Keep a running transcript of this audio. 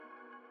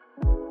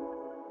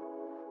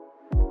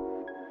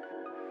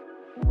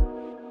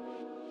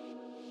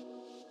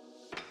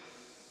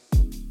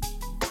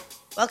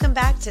Welcome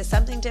back to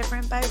Something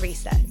Different by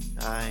Reset.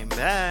 I'm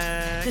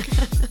back.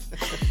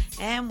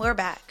 And we're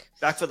back.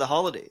 Back for the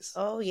holidays.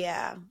 Oh,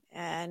 yeah.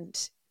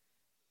 And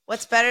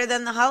what's better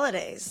than the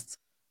holidays?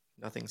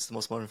 Nothing's the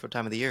most wonderful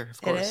time of the year,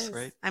 of course,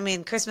 right? I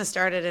mean, Christmas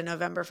started in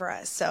November for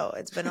us, so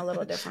it's been a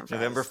little different for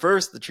November us.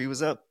 1st, the tree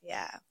was up.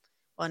 Yeah.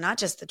 Well, not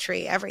just the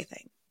tree,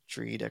 everything.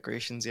 Tree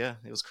decorations, yeah.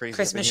 It was crazy.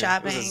 Christmas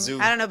shopping. It was a zoo.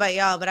 I don't know about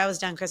y'all, but I was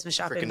done Christmas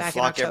shopping back in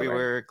flock October.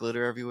 everywhere,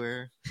 glitter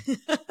everywhere.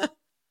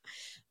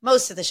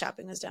 Most of the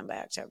shopping was done by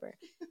October.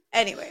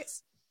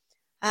 Anyways,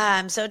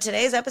 so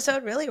today's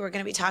episode, really, we're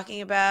going to be talking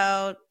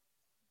about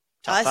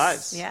Top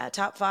fives. Yeah,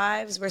 top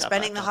fives. We're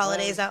spending the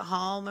holidays at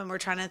home, and we're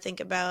trying to think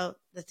about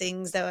the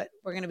things that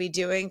we're going to be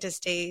doing to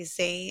stay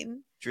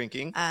sane.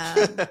 Drinking.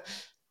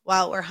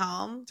 While we're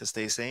home. To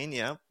stay sane,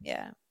 yeah.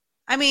 Yeah.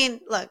 I mean,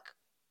 look,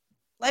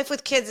 life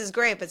with kids is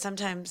great, but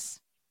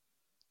sometimes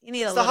you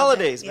need it's the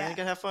holidays, man. Yeah. You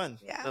got to have fun.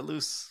 Yeah. Let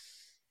loose.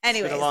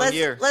 Anyways,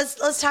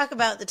 let's talk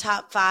about the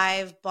top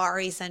 5 bar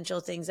essential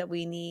things that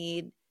we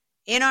need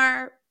in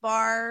our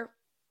bar,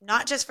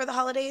 not just for the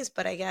holidays,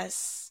 but I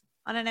guess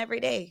on an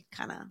everyday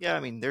kind of. Yeah,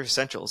 I mean, they're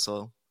essentials,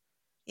 so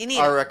you need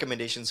our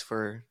recommendations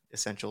for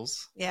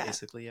essentials. Yeah.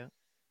 Basically, yeah.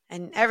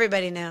 And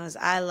everybody knows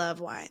I love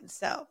wine.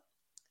 So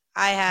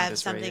I have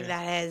something right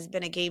that has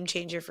been a game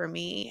changer for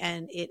me,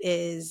 and it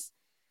is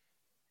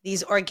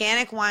these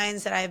organic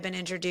wines that I've been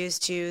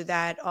introduced to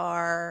that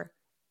are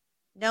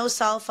no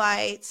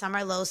sulfite, some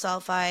are low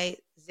sulfite,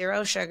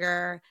 0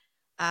 sugar.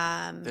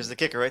 There's the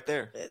kicker right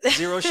there.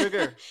 0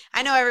 sugar.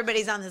 I know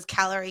everybody's on this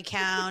calorie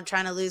count,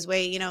 trying to lose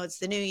weight. You know, it's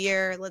the new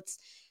year.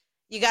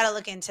 You got to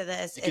look into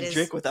this. You can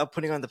drink without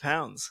putting on the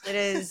pounds.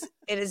 It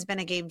has been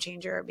a game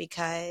changer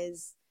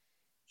because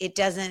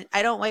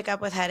I don't wake up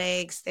with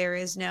headaches. There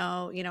is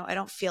no, I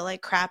don't feel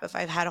like crap if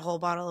I've had a whole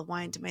bottle of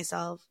wine to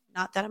myself.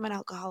 Not that I'm an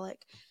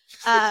alcoholic.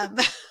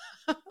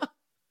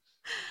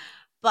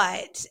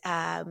 But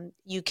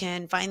you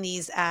can find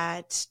these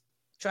at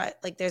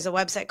there's a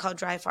website called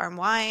Dry Farm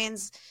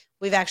Wines.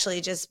 We've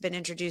actually just been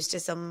introduced to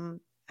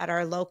some at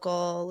our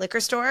local liquor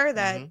store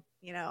that,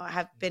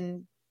 have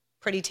been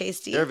pretty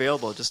tasty. They're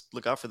available. Just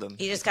look out for them.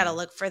 You just got to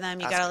look for them.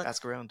 You got to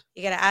ask around.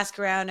 You got to ask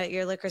around at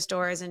your liquor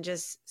stores and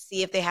just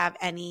see if they have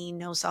any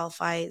no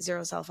sulfite,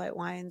 0 sulfite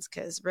wines.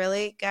 Because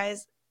really,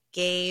 guys,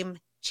 game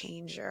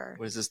changer.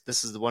 What is this?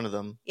 This is one of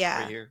them. Yeah.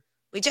 Right here.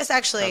 We just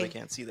actually probably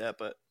can't see that,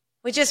 but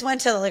we just went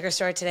to the liquor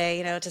store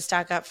today, to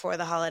stock up for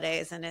the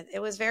holidays, and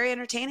it was very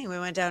entertaining. We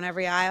went down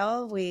every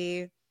aisle.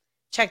 We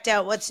checked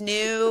out what's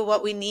new,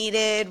 what we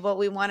needed, what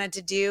we wanted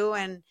to do,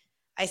 and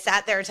I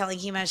sat there telling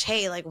Himesh,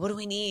 hey, what do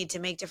we need to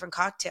make different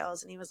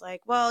cocktails? And he was like,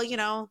 well,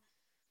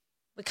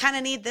 we kind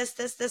of need this,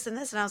 and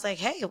this. And I was like,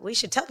 hey, we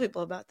should tell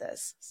people about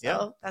this.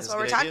 So that's why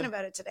we're talking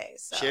about it today.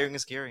 So. Sharing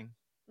is caring,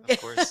 of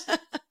course.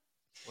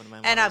 One of my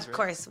and of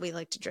course, we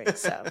like to drink,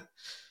 so.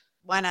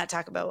 Why not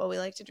talk about what we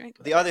like to drink?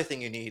 The other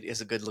thing you need is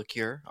a good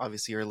liqueur.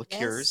 Obviously, your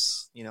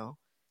liqueurs,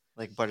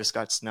 like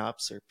butterscotch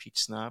schnapps or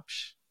peach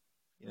schnapps.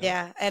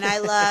 Yeah, and I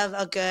love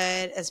a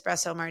good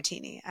espresso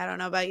martini. I don't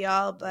know about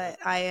y'all, but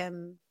I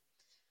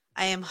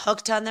am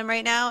hooked on them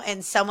right now.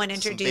 And someone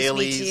introduced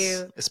me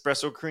to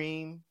espresso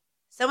cream.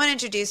 Someone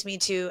introduced me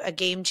to a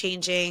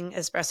game-changing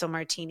espresso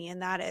martini,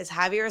 and that is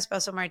have your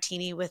espresso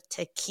martini with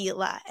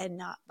tequila and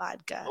not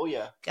vodka. Oh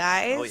yeah,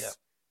 guys. Oh yeah.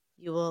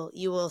 You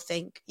will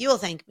thank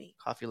me.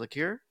 Coffee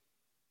liqueur.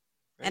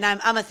 Right. And I'm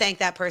gonna thank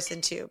that person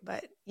too,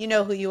 but you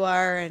know who you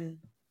are and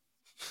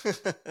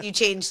you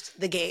changed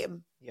the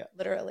game. Yeah.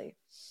 Literally.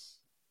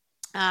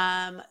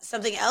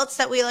 Something else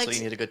that we like. So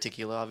you need a good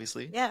tequila,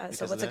 obviously. Yeah.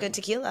 So what's a good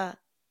tequila?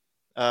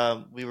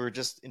 We were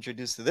just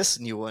introduced to this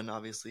new one,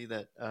 obviously,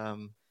 that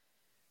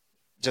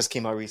just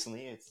came out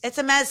recently. It's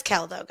a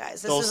mezcal though,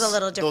 guys. This is a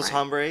little different. Dos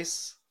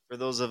Hombres. For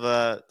those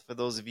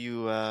of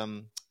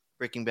you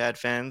Breaking Bad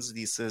fans,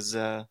 this is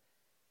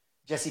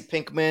Jesse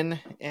Pinkman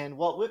and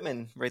Walt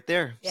Whitman right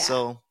there. Yeah.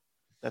 So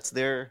that's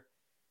their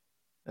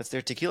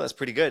tequila. It's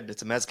pretty good.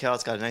 It's a mezcal.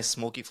 It's got a nice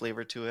smoky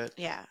flavor to it.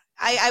 Yeah.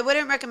 I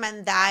wouldn't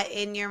recommend that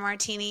in your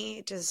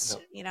martini. Just,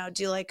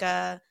 do like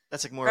a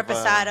that's like more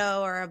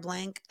reposado or a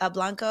blanco.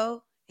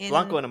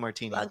 Blanco and a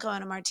martini. Blanco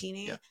and a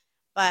martini. Yeah.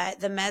 But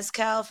the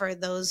mezcal, for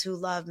those who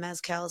love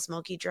mezcal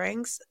smoky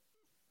drinks,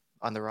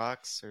 on the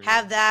rocks, or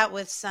have that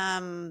with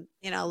some,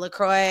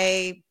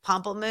 LaCroix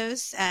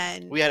pamplemousse,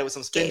 and we had it with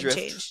some Spindrift.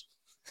 Change.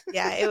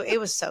 Yeah, it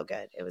was so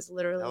good. It was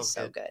literally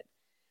so good.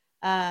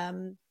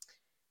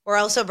 We're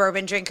also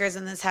bourbon drinkers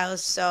in this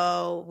house,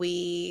 so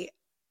we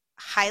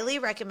highly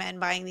recommend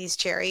buying these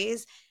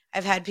cherries.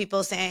 I've had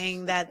people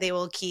saying that they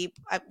will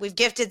we've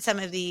gifted some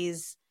of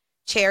these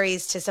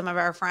cherries to some of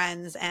our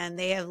friends, and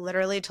they have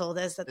literally told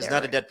us that there's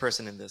not a dead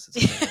person in this.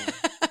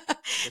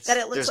 That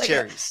it looks like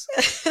cherries.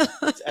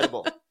 It's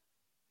edible.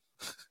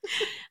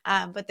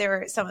 But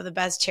they're some of the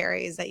best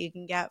cherries that you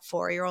can get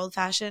for your old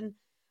fashioned.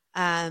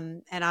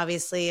 And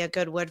obviously a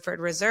good Woodford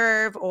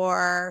Reserve,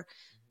 or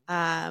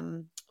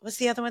what's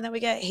the other one that we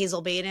get?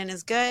 Hazel Baden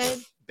is good.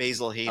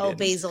 Basil Hayden. Oh,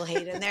 Basil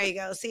Hayden. There you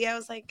go. See, I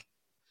was like,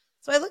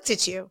 so I looked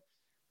at you.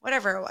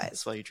 Whatever it was.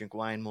 That's why you drink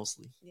wine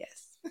mostly.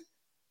 Yes.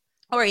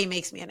 or he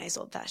makes me a nice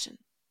old fashioned.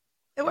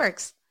 It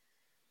works.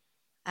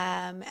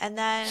 And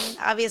then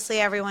obviously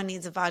everyone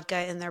needs a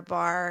vodka in their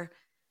bar,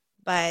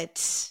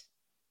 but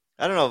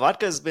I don't know.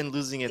 Vodka's been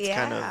losing its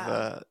kind of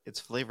yeah, its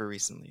flavor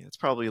recently. It's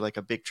probably like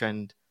a big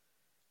trend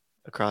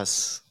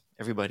across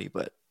everybody,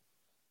 but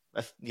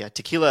yeah,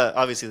 tequila.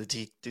 Obviously,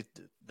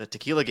 the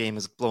tequila game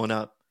has blown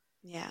up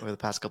yeah. over the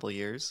past couple of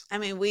years, I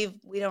mean, we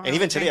don't and really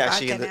even today, drink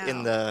actually, vodka in the in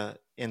now. the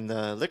in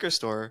the liquor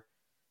store,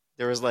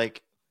 there was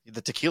like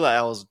the tequila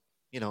aisles,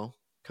 you know,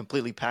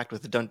 completely packed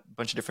with a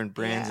bunch of different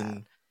brands Yeah,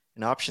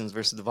 and options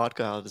versus the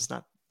vodka aisle. It's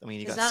not. I mean,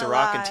 you there's got not a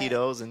Ciroc and lot.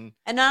 Tito's, and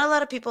And not a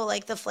lot of people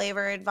like the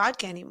flavored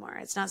vodka anymore.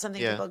 It's not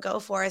something yeah, people go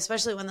for,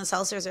 especially when the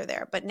seltzers are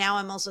there. But now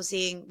I'm also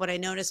seeing what I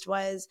noticed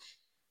was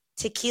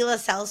tequila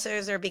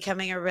seltzers are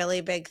becoming a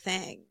really big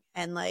thing.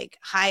 And like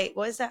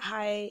what is that?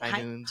 high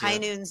noons, High yeah.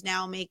 noons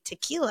now make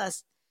tequila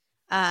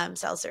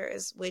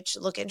seltzers, which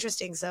look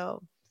interesting.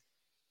 So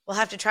we'll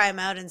have to try them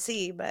out and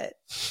see, but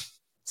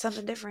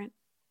something different.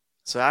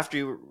 So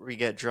after we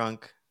get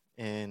drunk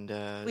and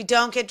We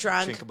don't get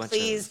drink drunk. a bunch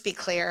Please of be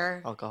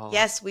clear. alcohol,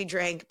 Yes, we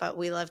drink, but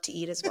we love to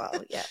eat as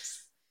well.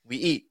 Yes, we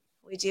eat.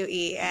 we do eat. We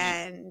eat.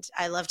 And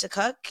I love to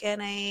cook.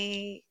 And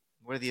I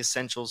What are the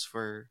essentials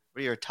for?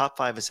 What are your top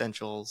 5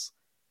 essentials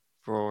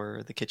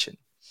for the kitchen?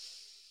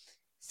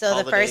 So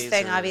the first Holidays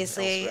thing, or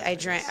obviously, elsewhere, I I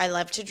drink. guess. I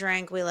love to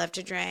drink. We love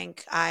to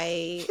drink.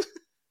 I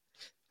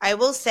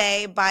will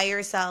say, buy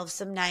yourself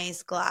some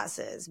nice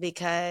glasses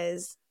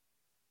because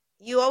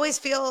you always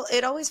feel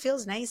it. Always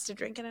feels nice to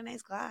drink in a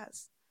nice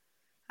glass.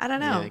 I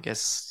don't Yeah, I know.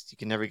 guess you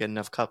can never get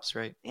enough cups,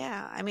 right?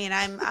 Yeah, I mean,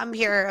 I'm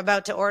here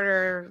about to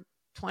order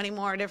 20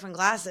 more different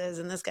glasses,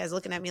 and this guy's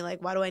looking at me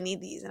like, "Why do I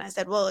need these?" And I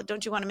said, "Well,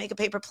 don't you want to make a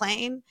paper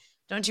plane?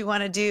 Don't you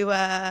want to do?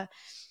 I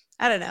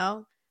don't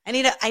know. I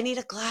need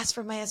a glass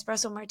for my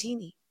espresso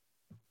martini.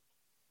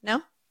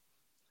 No."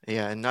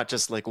 Yeah, and not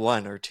just like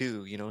one or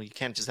two. You know, you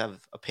can't just have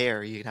a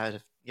pair. You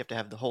have to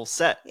have the whole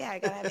set. Yeah, I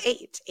gotta have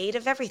eight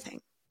of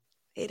everything,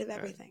 eight of All right.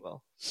 everything.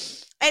 Well,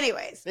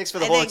 Anyways, makes for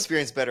the I whole think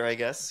experience better, I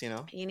guess. You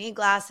know. you need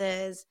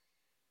glasses.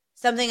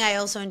 Something I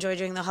also enjoy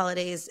during the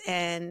holidays,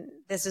 and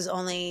this has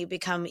only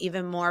become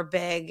even more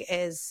big,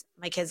 is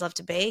my kids love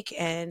to bake,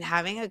 and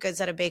having a good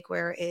set of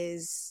bakeware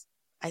is,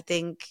 I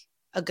think,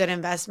 a good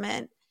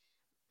investment.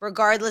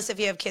 Regardless if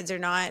you have kids or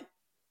not,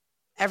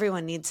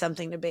 everyone needs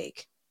something to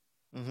bake,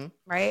 Mm-hmm.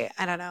 right?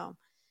 I don't know.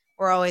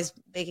 We're always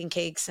baking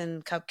cakes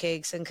and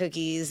cupcakes and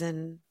cookies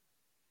and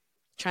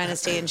trying to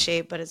stay in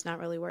shape, but it's not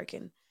really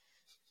working.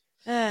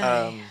 Ay.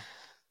 um,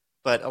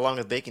 but along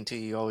with baking too,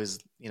 you always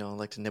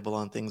like to nibble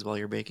on things while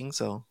you're baking.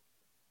 So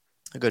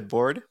a good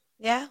board,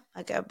 Yeah,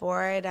 I got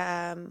bored.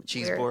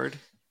 cheese board.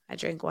 I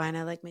drink wine.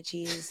 I like my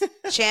cheese.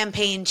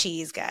 Champagne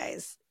cheese,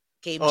 guys.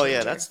 Game Oh yeah,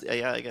 changer. that's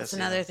yeah. I That's guess yeah.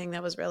 another thing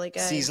that was really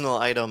good. Seasonal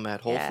item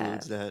at Whole Yeah.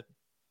 Foods that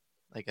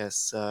I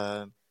guess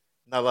not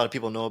a lot of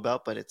people know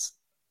about, but it's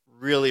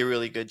really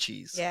really good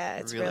cheese. Yeah,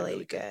 it's Really really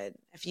really good. good.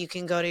 If you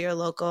can go to your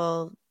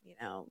local,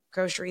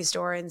 grocery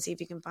store and see if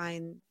you can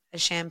find a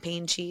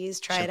champagne cheese,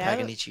 try it out.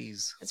 Champagne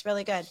cheese. It's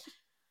really good.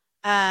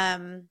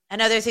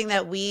 Another thing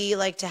that we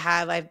like to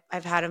have,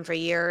 I've had them for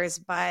years,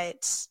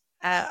 but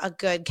a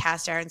good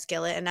cast iron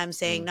skillet, and I'm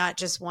saying Mm. not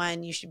just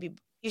one. You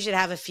should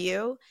have a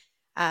few.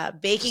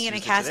 Baking Just in a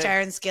used it cast today.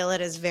 iron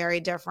skillet is very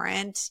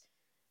different.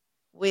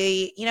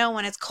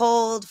 When it's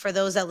cold, for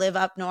those that live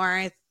up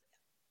north,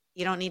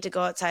 you don't need to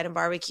go outside and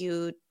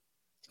barbecue. You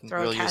can Throw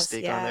a grill your cast,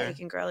 steak on yeah, you there.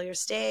 can grill your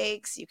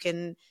steaks. You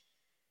can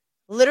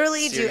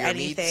literally Sear do your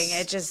anything.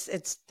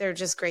 meats. They're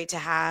just great to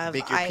have.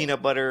 Bake your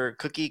peanut butter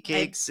cookie My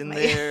cakes in my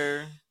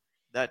there.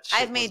 That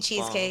I've shit made was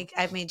bomb. cheesecake.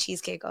 I've made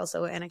cheesecake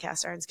also in a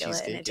cast iron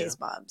skillet, and it Cheesecake, yeah. tastes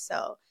bomb.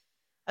 So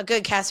a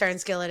good cast iron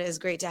skillet is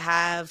great to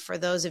have for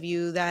those of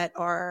you that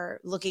are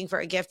looking for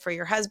a gift for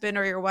your husband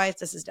or your wife.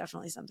 This is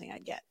definitely something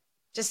I'd get.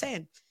 Just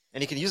saying.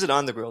 And you can use it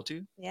on the grill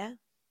too. Yeah,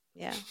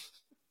 yeah. Be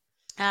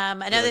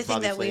Another like thing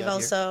Bobby that Flay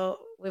out here.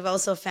 we've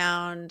also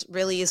found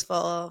really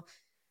useful.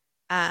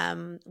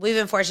 We've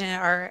been fortunate.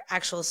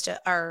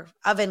 Our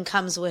oven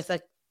comes with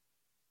Pizza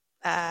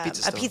a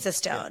stone. pizza Yeah.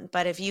 stone,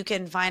 but if you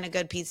can find a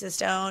good pizza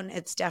stone,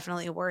 it's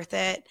definitely worth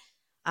it.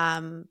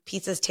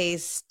 Pizzas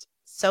taste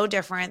so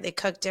different. They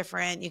cook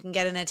different. You can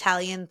get an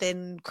Italian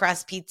thin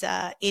crust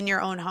pizza in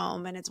your own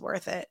home, and it's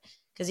worth it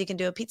because you can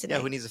do a pizza Yeah,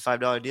 day. who needs a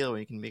 $5 deal when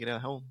you can make it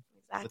at home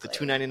with a Exactly.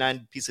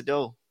 $2.99 piece of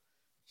dough?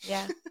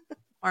 Yeah.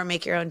 Or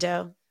make your own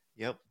dough.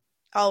 Yep.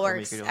 All Or make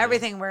works. your own dough.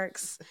 Everything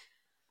works.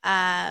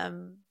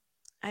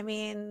 I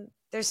mean,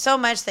 there's so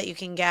much that you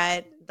can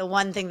get. The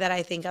one thing that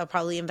I think I'll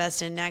probably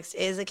invest in next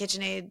is a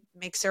KitchenAid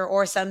mixer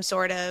or some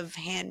sort of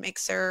hand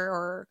mixer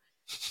or,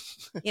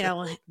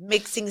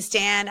 mixing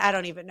stand. I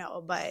don't even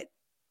know, but,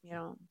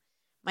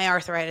 my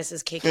arthritis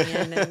is kicking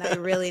in and I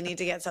really need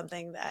to get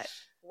something that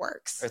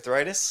works.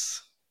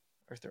 Arthritis.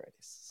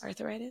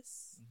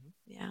 Arthritis? Mhm.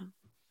 Yeah.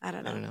 I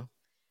don't I don't know. know.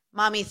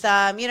 Mommy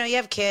thumb. You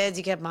have kids,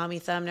 you get mommy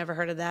thumb, never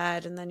heard of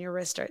that. And then your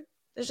wrist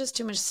there's just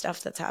too much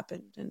stuff that's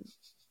happened. And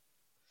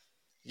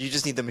You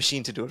just need the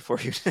machine to do it for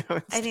you.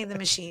 I need the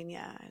machine.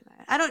 Yeah.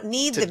 I don't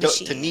need to the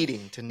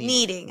machine. To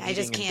kneading. I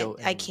just can't.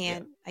 I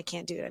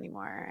can't do it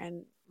anymore.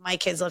 And my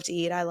kids love to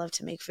eat. I love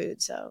to make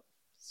food. So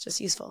it's just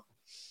useful.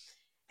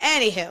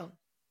 Anywho,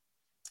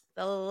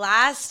 the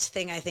last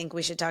thing I think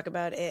we should talk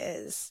about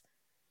is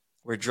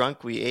we're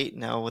drunk. We ate.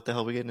 Now what the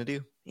hell are we going to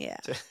do? Yeah.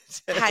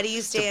 How do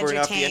you stay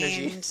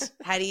entertained?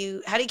 How do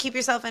you keep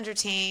yourself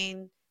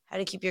entertained? How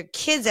do you keep your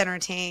kids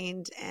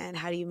entertained? And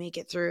how do you make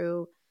it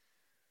through?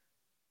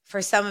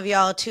 For some of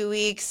y'all, 2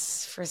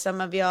 weeks. For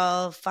some of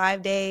y'all,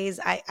 5 days.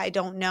 I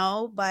don't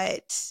know,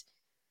 but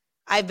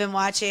I've been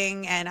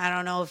watching, and I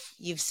don't know if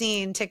you've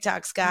seen,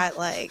 TikTok's got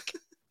like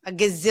a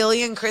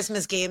gazillion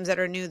Christmas games that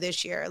are new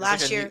this year.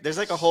 Last year, there's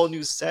like a whole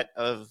new set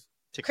of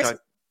TikTok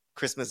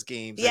Christmas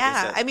games.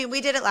 Yeah, I mean,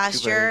 we did it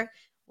last year.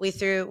 We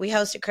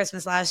hosted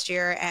Christmas last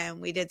year, and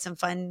we did some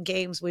fun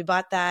games. We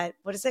bought that.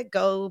 What is it?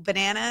 Go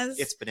Bananas.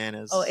 It's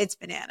Bananas. Oh, it's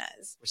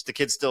Bananas. Which the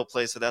kids still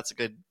play, so that's a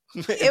good.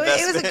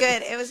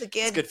 It was a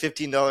good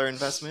 $15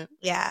 investment.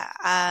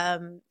 Yeah.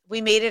 We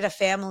made it a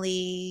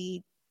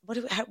family.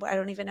 I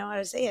don't even know how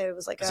to say it. It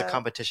was like a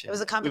competition. It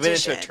was a competition. We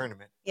went into a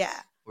tournament. Yeah.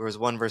 Where it was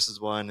 1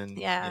 versus 1, and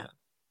yeah.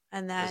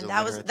 And then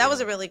that was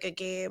a really good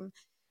game.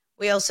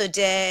 We also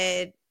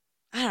did.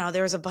 I don't know.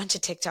 There was a bunch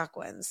of TikTok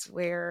ones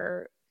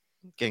where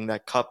getting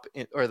that cup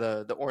or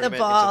the ornament, the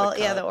ball, into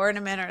the cup. The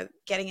ornament, or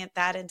getting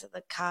that into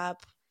the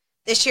cup.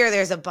 This year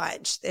there's a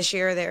bunch. This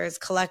year there's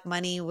collect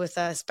money with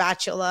a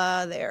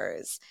spatula.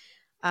 There's,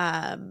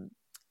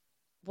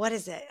 what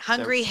is it?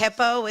 Hungry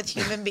hippo with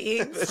human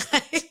beings.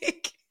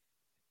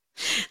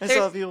 I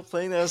saw people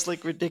playing that. It was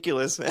like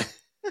ridiculous, man.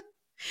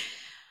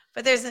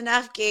 But there's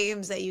enough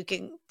games that you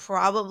can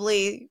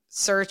probably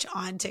search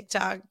on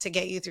TikTok to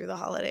get you through the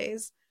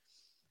holidays.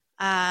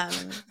 Yeah.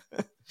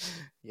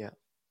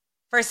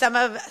 For some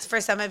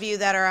of you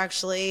that are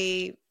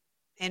actually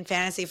in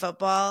fantasy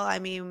football, I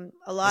mean,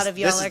 a lot of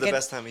y'all are. This is the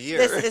best time of year.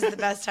 This is the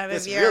best time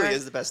of year. This really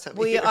is the best time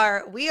of year.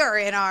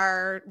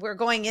 We're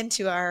going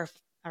into our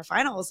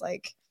finals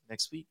like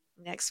next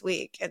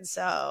week, and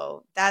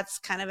so that's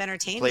kind of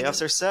entertaining.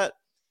 Playoffs are set.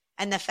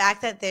 And the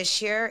fact that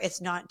this year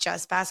it's not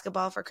just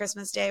basketball for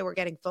Christmas Day, we're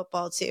getting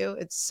football too.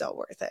 It's so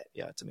worth it.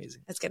 Yeah, it's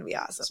amazing. It's going to be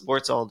awesome.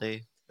 Sports all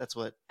day. That's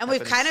what. And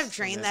we've kind of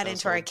trained that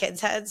into our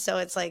kids' heads. So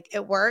it's like,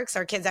 it works.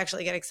 Our kids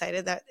actually get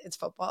excited that it's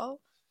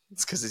football.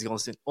 It's because it's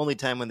the only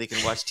time when they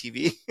can watch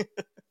TV.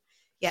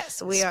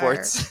 Yes, we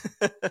Sports.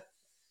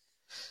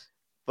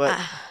 But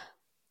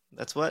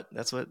that's what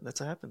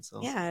happens.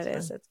 So yeah, it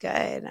is. It's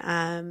good.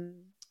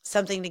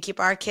 Something to keep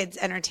our kids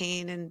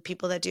entertained, and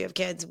people that do have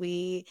kids,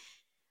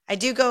 I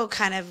do go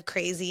kind of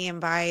crazy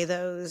and buy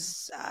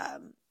those,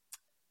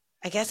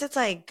 I guess it's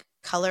like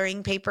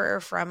coloring paper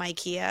from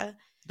IKEA.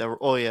 The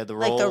roll, like the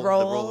rolls. The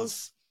roll of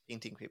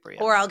painting paper.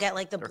 Yeah. Or I'll get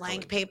like the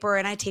blank paper,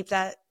 and I tape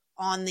that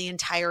on the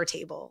entire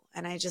table,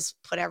 and I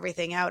just put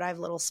everything out. I have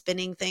a little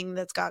spinning thing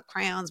that's got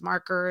crayons,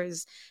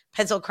 markers,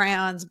 pencil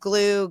crayons,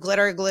 glue,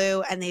 glitter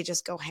glue, and they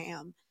just go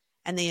ham,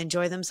 and they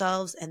enjoy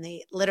themselves, and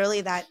they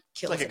literally that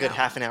kills like a good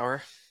half an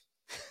hour.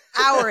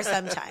 Hour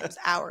sometimes.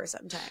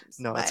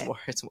 No, it's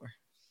more.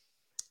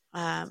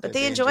 But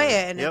they enjoy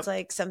it, and it's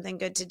like something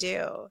good to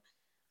do.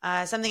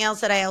 Something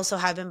else that I also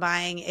have been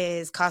buying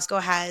is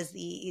Costco has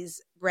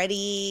these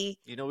ready.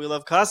 We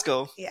love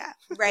Costco. Yeah,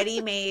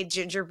 ready-made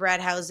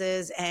gingerbread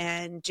houses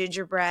and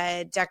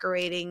gingerbread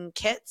decorating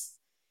kits,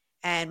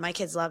 and my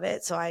kids love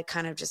it. So I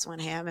kind of just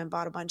went ham and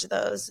bought a bunch of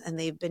those, and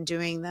they've been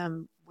doing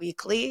them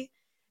weekly.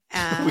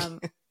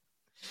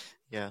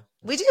 Yeah,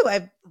 we do.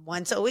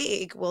 Once a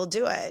week we'll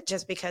do it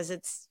just because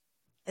it's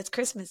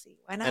Christmassy.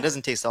 Why not? It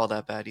doesn't taste all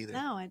that bad either.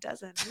 No, it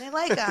doesn't. And they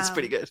like them. It's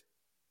pretty good.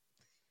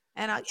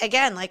 And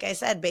again, like I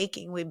said,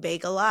 baking. We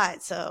bake a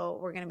lot, so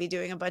we're going to be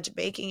doing a bunch of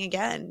baking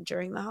again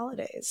during the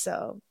holidays.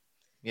 So,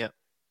 yeah.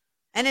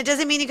 And it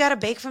doesn't mean you got to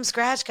bake from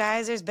scratch,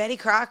 guys. There's Betty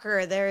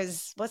Crocker.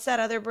 There's what's that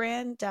other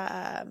brand?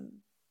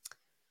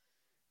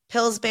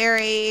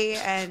 Pillsbury,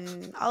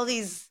 and all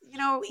these,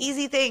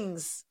 easy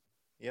things.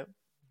 Yep.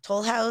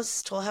 Toll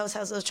House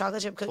has those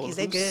chocolate chip cookies.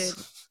 They're good.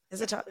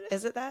 Is it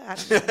that? I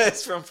don't know.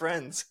 It's from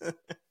Friends.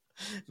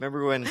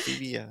 Remember when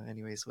Phoebe?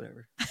 Anyways,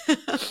 whatever.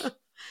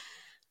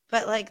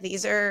 But like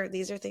these are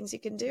things you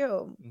can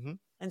do, mm-hmm.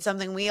 and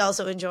something we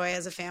also enjoy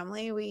as a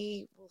family.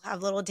 We will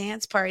have little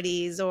dance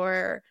parties,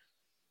 or,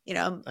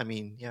 I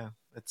mean, yeah,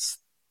 it's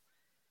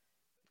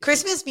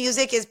Christmas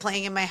music is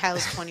playing in my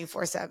house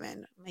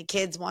 24/7. My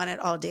kids want it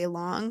all day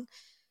long.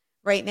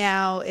 Right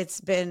now,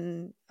 it's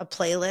been a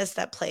playlist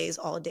that plays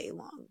all day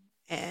long,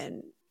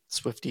 and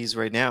Swifties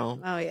right now.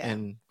 Oh yeah,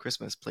 and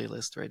Christmas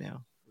playlist right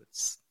now.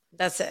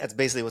 That's it. That's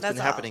basically what's been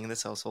happening in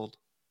this household.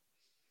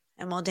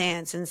 And we'll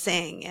dance and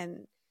sing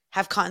and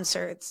have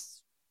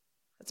concerts.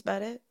 That's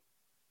about it.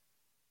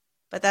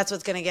 But that's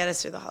what's going to get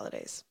us through the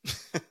holidays.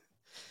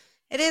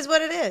 It is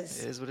what it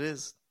is. It is what it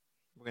is.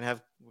 We're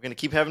gonna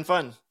keep having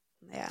fun.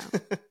 Yeah.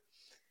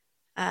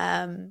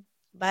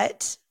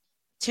 But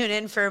tune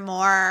in for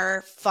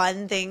more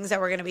fun things that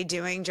we're going to be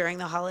doing during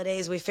the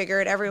holidays. We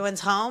figured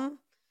everyone's home,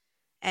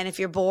 and if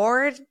you're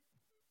bored,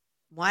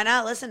 why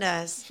not listen to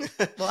us?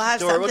 We'll have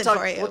Don't worry,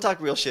 something for you. We'll talk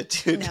real shit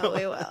too. No,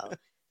 we will.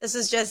 This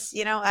is just,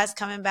 us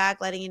coming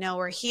back, letting you know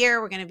we're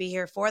here. We're going to be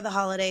here for the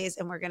holidays,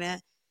 and we're going to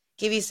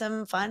give you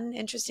some fun,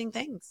 interesting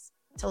things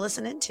to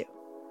listen into.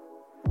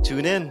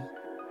 Tune in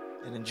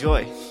and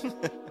enjoy.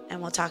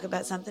 And we'll talk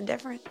about something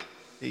different.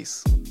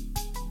 Peace.